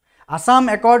 Assam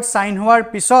Accord sign hoar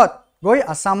pisot goi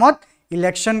Assamot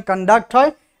election conduct hoy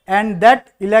and that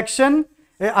election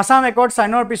Assam Accord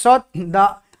sign hoar pisot the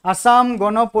Assam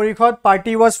Gano Porikhod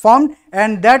party was formed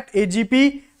and that AGP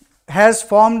has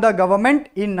formed the government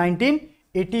in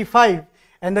 1985.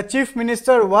 And the chief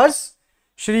minister was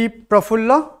Shri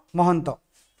Prafulla Mohanto.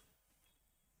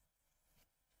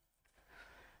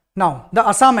 Now, the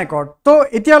Assam Accord. So,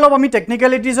 etia alob ami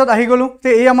technicalities ot ahi golu.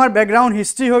 Te ei amar background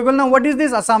history hoy gol. Now, what is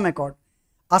this Assam Accord?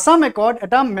 Assam Accord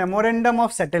eta memorandum of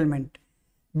settlement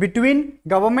between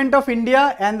Government of India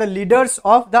and the leaders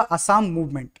of the Assam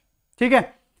movement. ठीक है?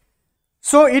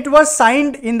 So, it was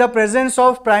signed in the presence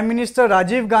of Prime Minister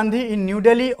Rajiv Gandhi in New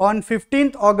Delhi on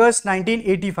 15th August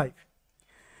 1985.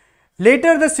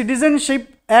 Later, the Citizenship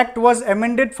Act was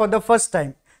amended for the first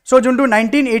time. So, juntu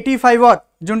 1985 ot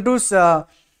juntu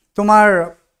tumar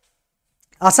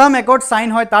Assam Accord sign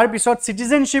hoy tar pisot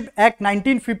Citizenship Act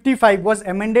 1955 was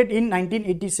amended in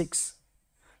 1986.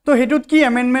 So, hetut ki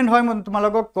amendment hoy moi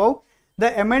tumalogok ko the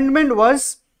amendment was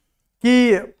ki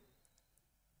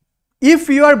if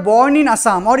you are born in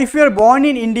Assam or if you are born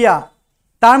in India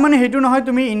tar mane hetu nohoy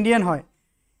tumi Indian hoy.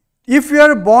 If you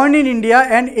are born in India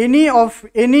and any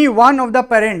one of the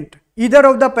parent, either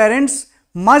of the parents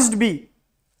must be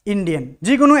Indian.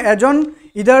 Jikono ejon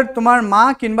either tumar ma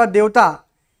kinba deuta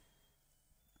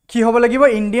ki hobo lagibo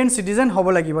Indian citizen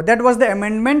hobo lagibo. That was the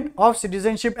amendment of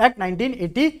Citizenship Act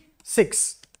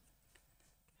 1986.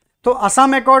 So Assam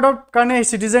Accord karone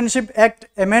Citizenship Act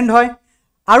amend hoy.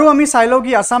 Aru ami sailo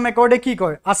ki Assam Accord e ki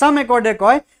koy? Assam Accord e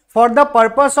koy for the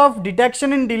purpose of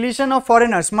detection and deletion of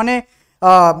foreigners. Mane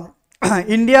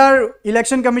India's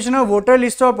election commissioner voter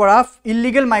list pora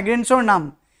illegal migrants or nam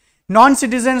non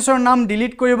citizens or nam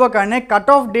delete koribo karone cut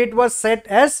off date was set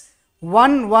as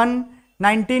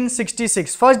 1/1/1966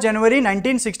 1st January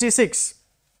 1966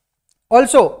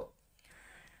 also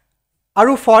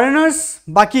aru foreigners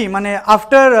baki mane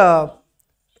after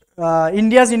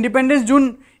India's independence June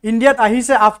India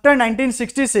ahise after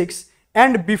 1966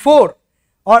 and before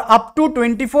or up to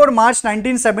 24 March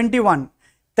 1971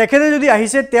 তেখেতে যদি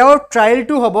আহিছে তেওঁৰ trial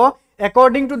two হ'ব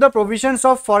according to the provisions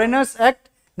of Foreigners Act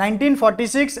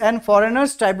 1946 and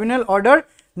Foreigners Tribunal Order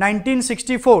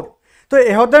 1964 তো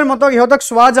এহতৰ মত ইহতক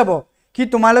সোৱা যাব কি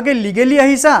তোমালোকে লিগেলি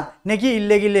আহিছা নেকি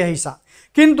ইলিগেলি আহিছা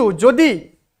কিন্তু যদি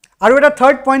আৰু এটা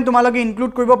থাৰ্ড পইণ্ট তোমালোকে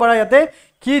ইনক্লুড কৰিব পাৰা ইয়াতে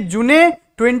কি জুনে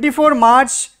 24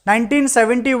 মাৰ্চ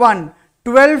 1971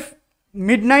 12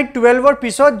 midnight 12 or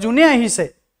পিছত জুনে আহিছে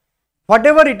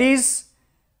whatever it is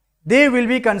they will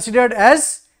be considered as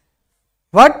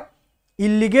what?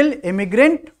 Illegal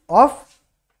immigrant of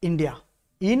India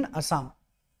in Assam.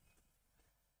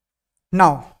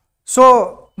 Now, so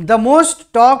the most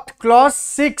talked clause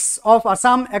 6 of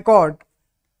Assam Accord,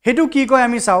 hetu ki koy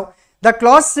ami sao, the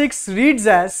clause 6 reads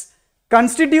as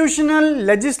constitutional,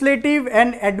 legislative and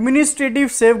administrative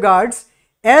safeguards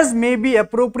as may be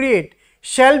appropriate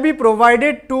shall be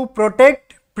provided to protect,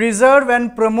 preserve and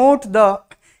promote the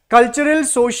cultural,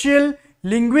 social,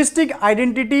 linguistic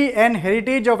identity and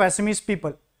heritage of Assamese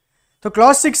people. So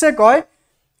clause 6 se koy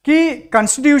ki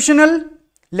constitutional,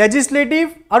 legislative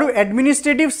aru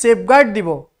administrative safeguard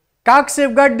dibo. Kak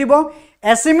safeguard dibo?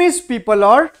 Assamese people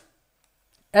or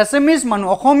Assamese manu,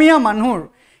 Okhomia manhur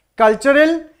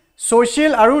cultural,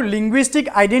 social aru linguistic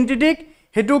identity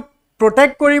hetu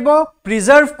protect koribo,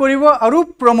 preserve koribo aru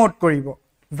promote koribo.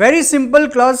 Very simple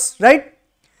clause, right?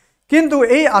 Kintu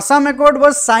ei Assam Accord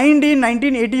was signed in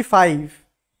 1985.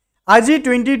 Aji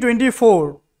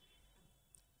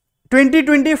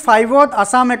 2025 ot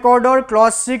Assam Accord or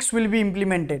clause 6 will be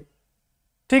implemented.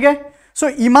 ठीक है? So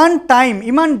iman time,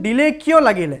 iman delay kyo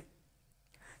lagile?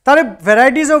 Tare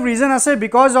varieties of reason ase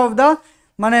because of the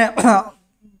mane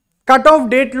cut off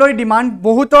date loi demand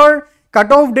bohutor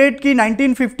cut off date ki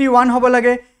 1951 hobo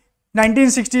lage,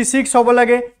 1966 hobo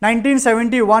lage,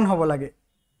 1971 hobo lage.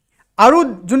 Aru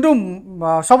juntu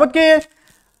sobotke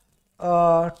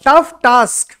tough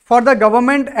task for the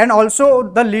government and also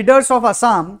the leaders of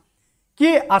Assam ki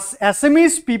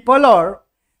Assamese people or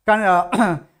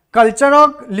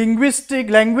কালচাৰক linguistic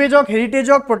ল্যাঙ্গুৱেজক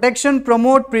হেৰিটেজক protection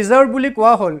promote preserve বুলি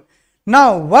কোৱা হ'ল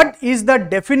নাও what is the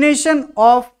definition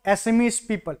of Assamese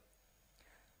people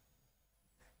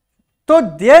so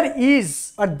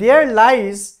there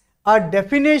lies a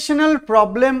definitional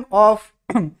problem of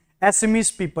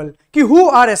Assamese people ki who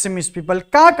are Assamese people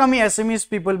kaak ami Assamese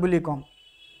people বুলি কম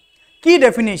কি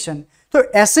definition so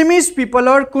Assamese people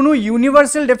or কোনো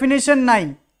universal definition নাই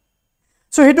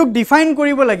so hetuk define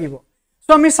কৰিব লাগিব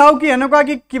so আমি চাও কি এনেকুৱা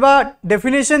কি কিবা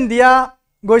definition দিয়া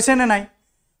গৈছে নে নাই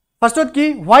first কি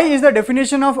why is the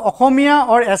definition of Assamia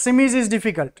or Assamese is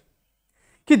difficult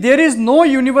ki there is no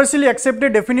universally accepted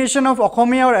definition of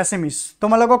Assamia or Assamese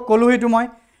তোমালোকক কলো হেতু মই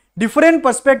different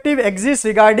perspective exists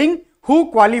regarding who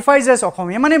qualifies as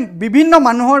Assamia মানে বিভিন্ন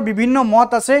মানুহৰ বিভিন্ন মত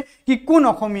আছে কি কোন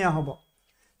অসমীয়া হ'ব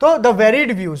তো the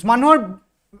varied views মানুহৰ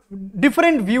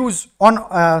different views on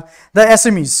the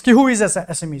Assamese ki who is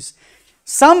Assamese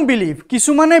some believe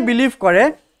kisumane believe kore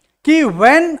ki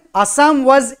when Assam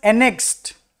was annexed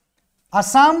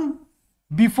Assam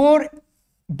before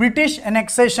British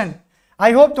annexation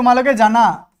I hope tumaloke jana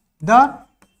the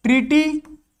Treaty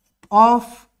of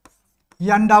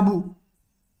Yandabu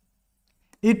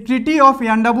Treaty of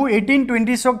Yandabu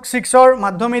 1826 or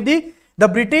madhyamedi the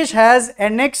British has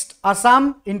annexed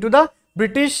Assam into the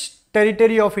British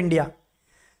territory of India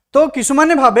to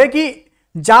kisumane bhabe ki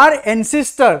jar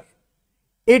ancestor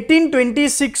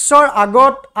 1826 or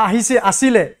agot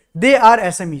asile they are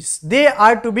Assamese they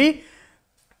are to be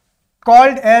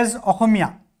called as Assamia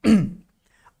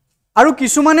aru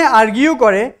kisumane argue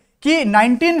kore ki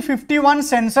 1951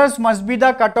 census must be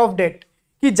the cut off date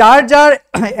ki jar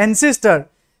ancestor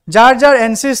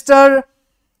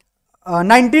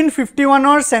 1951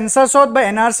 or census ot by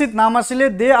NRC naam asile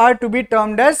they are to be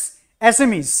termed as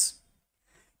Assamese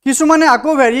kisumane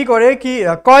ako vary kore ki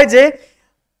koy je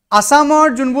Assamor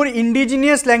junbur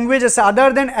indigenous language is other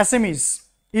than Assamese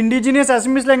indigenous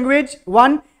Assamese language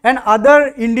one and other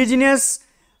indigenous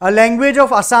language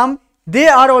of Assam they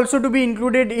are also to be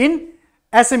included in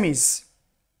Assamese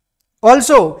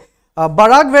also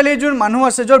Barak Valley jun manu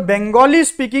ase jor Bengali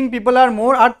speaking people are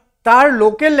more at tar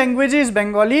local language is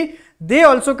Bengali they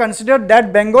also consider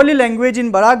that Bengali language in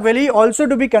Barak Valley also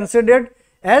to be considered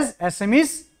as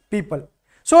Assamese people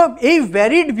so a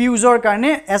varied views or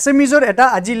karne Assamese or eta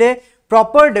ajile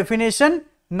proper definition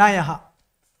nai aha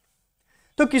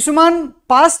to kisuman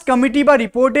past committee ba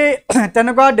report e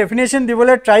tenaka definition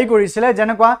dibole try korisile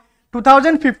janakwa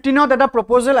 2015 ot eta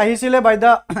proposal ahisile by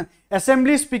the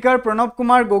assembly speaker Pranab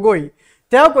Kumar Gogoi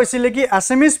teo koisile ki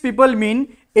Assamese people mean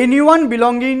anyone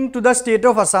belonging to the state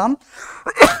of Assam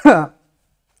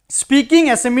speaking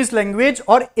Assamese language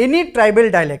or any tribal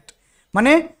dialect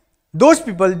mane those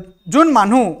people jun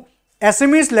manu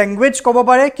Assamese language kobo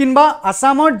pare kinba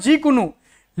Assamor ji kunu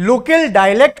local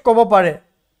dialect kobo pare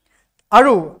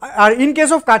aru in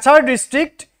case of Kachar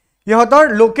district yotor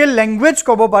local language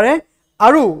kobo pare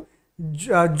aru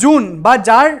jun ba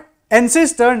jar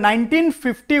ancestor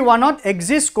 1951 ot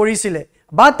exist korisile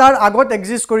ba tar agot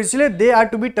exist korisile they are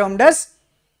to be termed as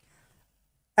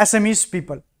Assamese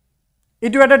people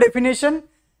it was a definition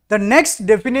the next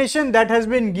definition that has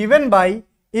been given by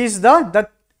is the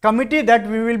committee that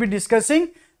we will be discussing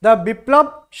the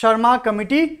Biplab Sharma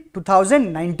committee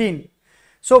 2019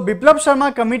 so Biplab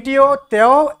Sharma committee o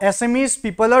teo Assamese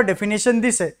people or definition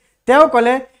dise teo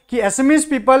kole ki Assamese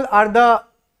people are the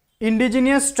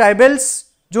indigenous tribals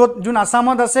jun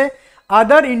Assamot ase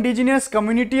other indigenous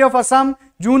community of Assam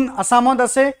jun Assamot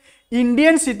ase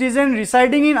Indian citizen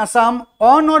residing in Assam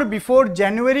on or before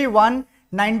January 1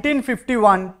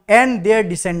 1951 and their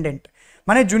descendant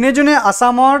মানে জুনে জুনে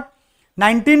আসামৰ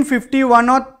 1951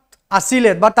 ত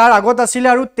আসিলে বা তাৰ আগত আসিলে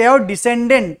আৰু তেওঁৰ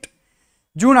ডিসেন্ডেন্ট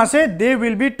জুন আছে they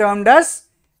will be termed as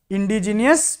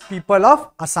indigenous people of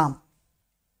Assam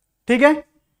ঠিক আছে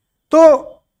তো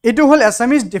এটু হল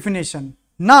আসামিজ ডেফিনেশন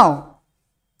নাও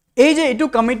এই যে এটু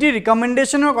কমিটি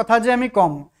ৰিকমেন্ডেশনৰ কথা যে আমি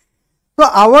কম তো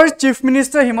hour chief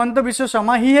minister Himanta Biswa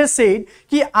Sarma he has said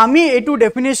কি আমি এটু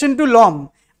ডেফিনেশন টু লম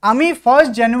আমি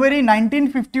 1 জানুয়ারি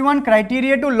 1951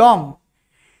 ক্রাইটেরিয়া টু লম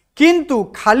কিন্তু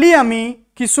খালি আমি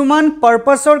কিছুমান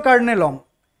পাৰপাসৰ কাৰণে লম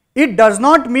ইট ডাজ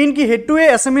নট মিন কি হেতুৱে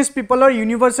এছএমএছ পিপলৰ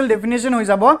ইউনিভাৰ্সাল ডেফিনেশন হৈ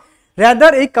যাব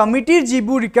ৰাদাৰ এই কমিটিৰ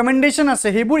যিবোৰ ৰিকমেন্ডেশন আছে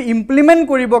হেবোৰ ইমপ্লিমেন্ট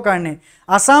কৰিব কাৰণে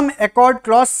Assam accord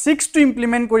close 6 to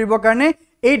implement কৰিব কাৰণে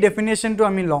এই ডেফিনেশনটো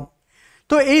আমি লম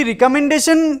তো এই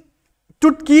ৰিকমেন্ডেশন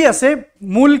টুট কি আছে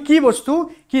মূল কি বস্তু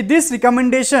কি this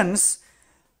ৰিকমেন্ডেশনস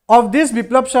of this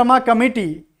Biplab Sharma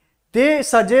committee they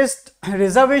suggest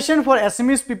reservation for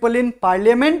Assamese people in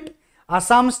parliament,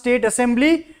 Assam State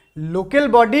Assembly, local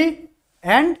body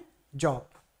and job.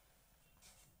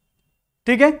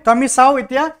 ठीक है तो आमी चाও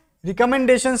এতিয়া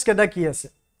recommendations केटा की আছে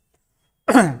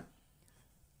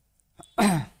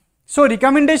so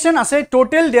recommendation ase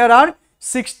total there are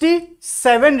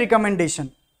 67 recommendation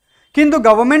kintu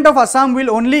government of Assam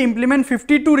will only implement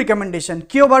 52 recommendation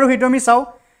kiyo baru hetu ami sao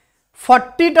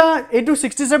 40 ta etu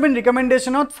 67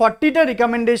 recommendation ot 40 ta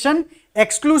recommendation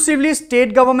exclusively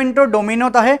state government or domain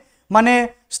ot ahe mane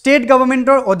state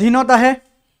government or odhinot ahe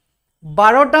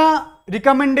 12 ta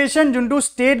recommendation juntu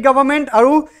state government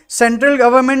aru central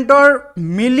government or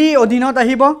mili odhinot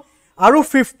ahibo aru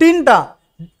 15 ta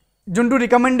juntu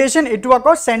recommendation etu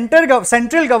ako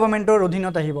central government or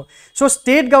odhinot ahibo so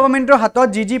state government or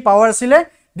hatot ji power asile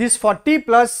this 40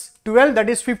 plus 12 that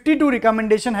is 52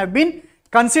 recommendation have been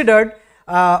considered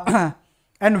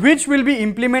and which will be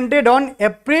implemented on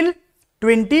April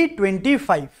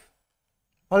 2025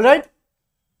 all right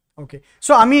okay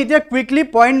so ami etia quickly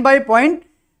point by point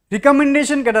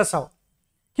recommendation keta sao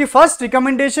ki first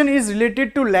recommendation is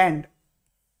related to land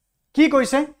ki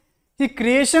koise the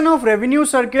creation of revenue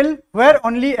circle where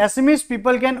only Assamese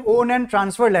people can own and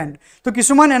transfer land. तो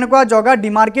किसुमान एनका जगह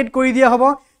demarcate करी दिया हबो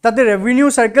ताते revenue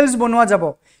circles बनवा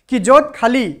जाबो कि जत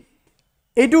खाली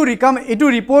एटू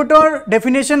रिपोर्टर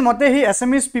डेफिनेशन मते ही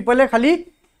Assamese people खाली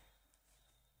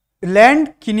land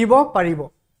किनिबो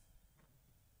पारिबो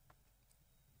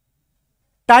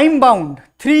time bound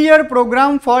 3-year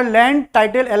program for land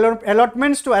title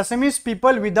allotments to Assamese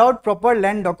people without proper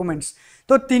land documents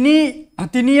तो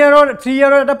 3 year or 3 year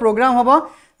eta program hobo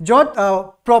jot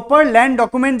proper land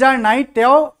document jar nai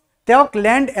teok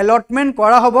land allotment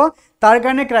kora hobo tar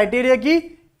karone criteria ki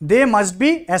they must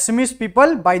be Assamese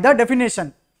people by the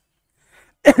definition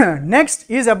next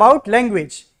is about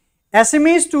language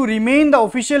Assamese to remain the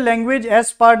official language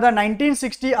as per the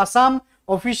 1960 Assam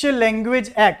Official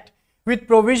Language Act with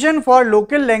provision for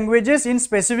local languages in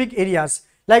specific areas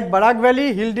like Barak Valley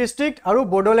Hill District aru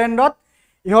Bodoland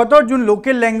इहतर जो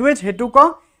local language हेतु को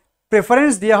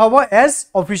preference दिया होबो as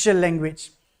official language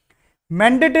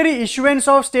mandatory issuance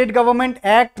of state government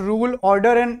act rule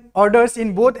order and orders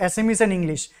in both Assamese and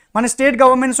English माने state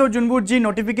governments जुनबुर ji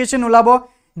notification उलाबो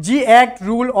ji act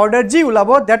rule order ji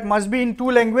उलाबो that must be in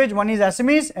 2 language one is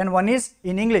Assamese and one is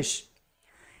in English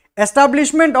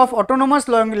establishment of autonomous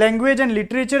language and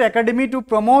literature academy to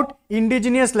promote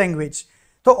indigenous language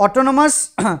तो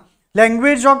autonomous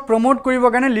language ok promote koribo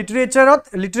kane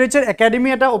literature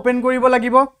academy eta open koribo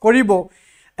lagibo koribo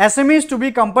Assamese to be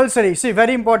compulsory see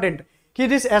very important ki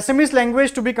this Assamese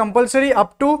language to be compulsory up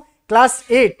to class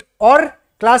 8 or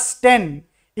class 10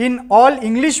 in all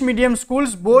English medium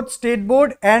schools both state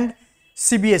board and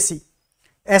CBSE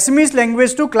Assamese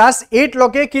language to class 8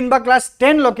 loke kinba class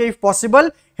 10 loke if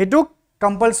possible hetu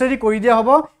compulsory kori dia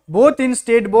hobo both in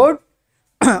state board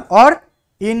or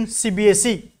in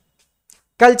CBSE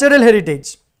Cultural heritage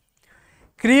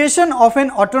creation of an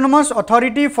autonomous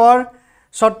authority for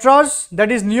Satras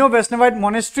that is Neo Vaishnavite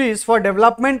monasteries for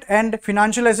development and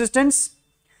financial assistance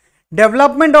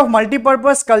development of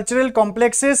multipurpose cultural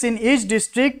complexes in each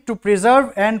district to preserve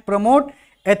and promote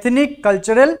ethnic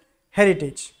cultural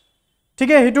heritage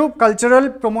ठीक है हेतु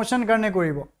cultural promotion करने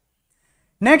करिबो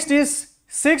next is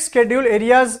 6 scheduled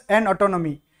areas and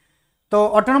autonomy तो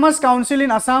Autonomous Council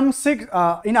in Assam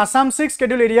 6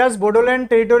 scheduled areas Bodoland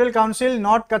Territorial Council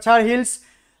North Kachar Hills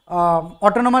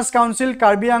Autonomous Council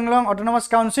Karbi Anglong Autonomous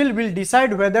Council will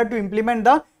decide whether to implement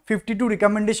the 52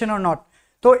 recommendation or not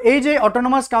तो ए जे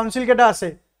Autonomous Council केटा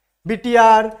आसे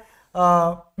BTR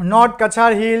North Kachar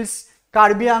Hills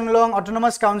Karbi Anglong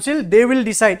Autonomous Council they will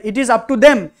decide it is up to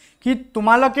them कि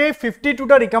तुमालोके 52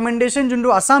 टा recommendation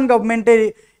जुंदु Assam government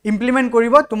implement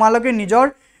करिबो तुमालोके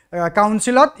निजर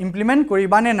काउंसिलत implement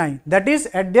करिबाने नाइ that is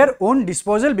eight their own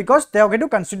disposal because they have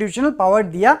constitutional power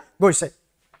दिया गइसे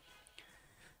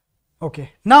okay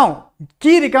now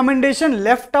की recommendation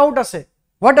left out आसे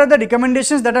what are the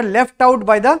recommendations that are left out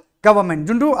by the government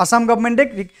जुंटू Assam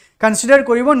गवर्नमेंटे consider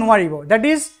करिबो नोवारिबो that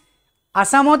is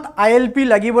आसामत ILP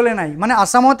लागिबोले नाइ माने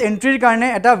आसामत एंट्रीर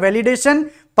कारणे एटा validation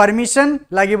permission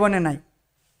लागिबोने नाइ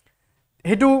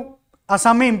हेतु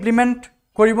आसामे implement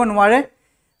करिबो नोवारे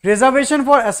reservation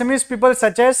for Assamese people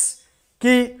such as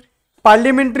ki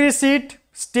parliamentary seat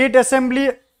state assembly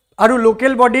aru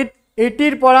local body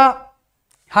 80 pora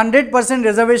 100%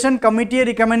 reservation committee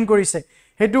recommend korise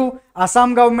hetu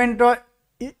Assam government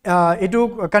etu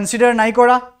consider nai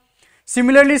kora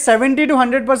similarly 70 to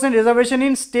 100% reservation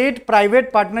in state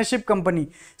private partnership company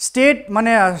state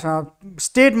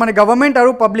mane government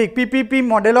aru public PPP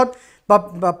modelot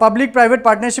public private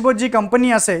partnership ji company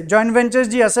ase joint ventures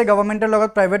ji ase government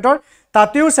logot private or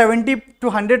tateu 70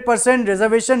 to 100%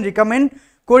 reservation recommend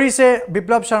korise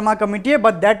Biplab Sharma committee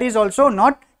but that is also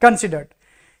not considered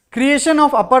creation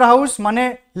of upper house মানে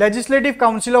legislative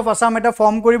council of Assam এটা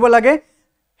form কৰিব লাগে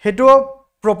হেতু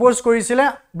propose কৰিছিলে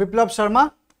বিপ্লৱ Sharma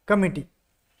committee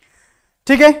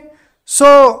ঠিক আছে so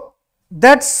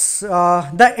that's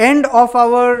the end of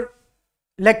hour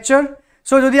lecture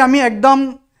so যদি আমি একদম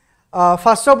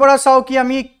ফাৰ্ষ্টৰ পৰা চাও কি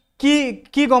আমি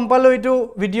কি গম পালো এইটো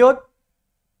ভিডিঅ'ত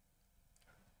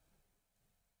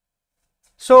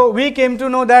so we came to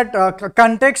know that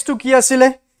context to ki asile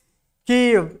ki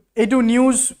etu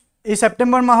news in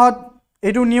September mahot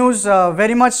etu news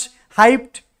very much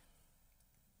hyped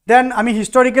then ami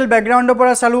historical background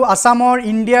opora salu Assam or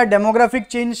India demographic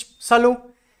change salu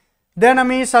then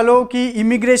ami salu ki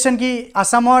immigration ki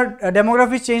Assam or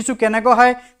demographic change to kenako hai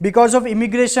because of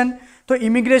immigration to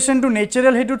immigration to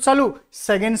natural hetut salu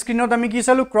second screen ot ami ki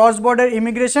salu cross border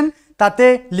immigration tate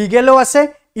legal ase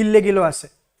illegal ase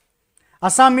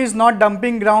Assam is not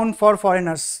dumping ground for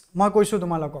foreigners. মই কৈছো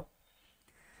তোমালোকক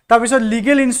তাৰপিছত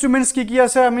legal instruments কি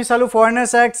আছে আমি চালো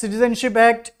Foreigners Act, Citizenship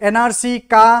Act, NRC,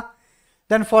 CA,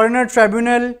 then Foreigner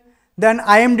Tribunal, then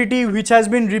IMDT which has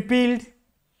been repealed,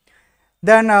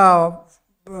 then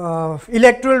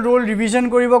electoral roll revision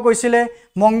কৰিব কৈছিলে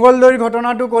মংগলদৈৰ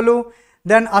ঘটনাটো কলো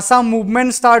then Assam movement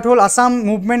start hall Assam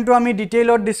movement to আমি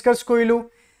ডিটেইলত ডিসকাস কৰিলো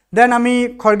then আমি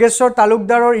খৰগেশ্বৰ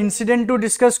তালুকদাৰৰ incident to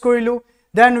ডিসকাস কৰিলো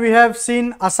then we have seen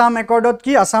Assam Accord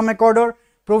ki Assam Accord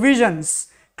provisions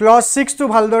clause 6 to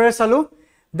bhaldore salu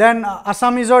then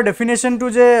Assamese or definition to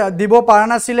je dibo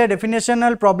parana sile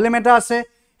definitional problem eta ase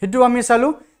hitu ami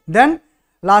salu then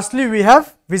lastly we have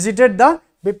visited the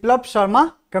Biplab Sharma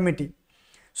committee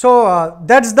so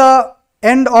that's the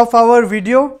end of our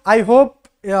video I hope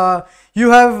you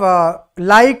have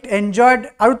liked enjoyed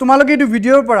aru tumaloke etu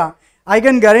video pora I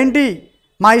can guarantee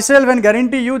myself and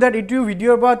guarantee you that it you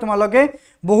video pa tumaloke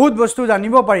bahut bostu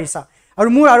janibo parisa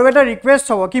aru mur aru eta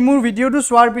request hobo ki mur video tu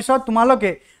swar pisot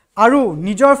tumaloke aru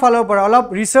nijor follow pora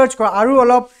olop research kora aru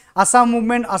olop Assam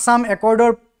movement Assam Accord or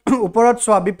uporot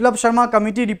swa Biplab Sharma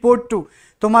committee report tu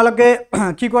tumaloke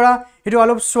ki kora etu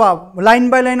olop swa line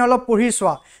by line olop pori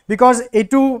swa because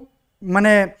etu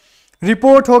mane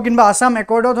report ho kinba Assam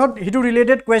Accord hot etu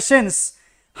related questions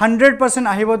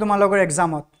 100% ahibo tumalogor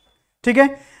exam ot ठीक है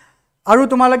আৰু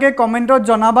তোমালোকে কমেন্টত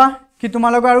জনাবা কি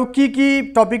তোমালোক আৰু কি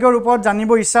টপিকৰ ওপৰত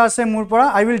জানিব ইচ্ছা আছে মোৰ পৰা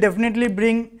I will definitely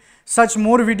bring such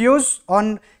more videos on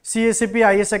CACP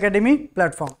IS Academy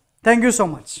platform. Thank you so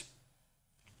much.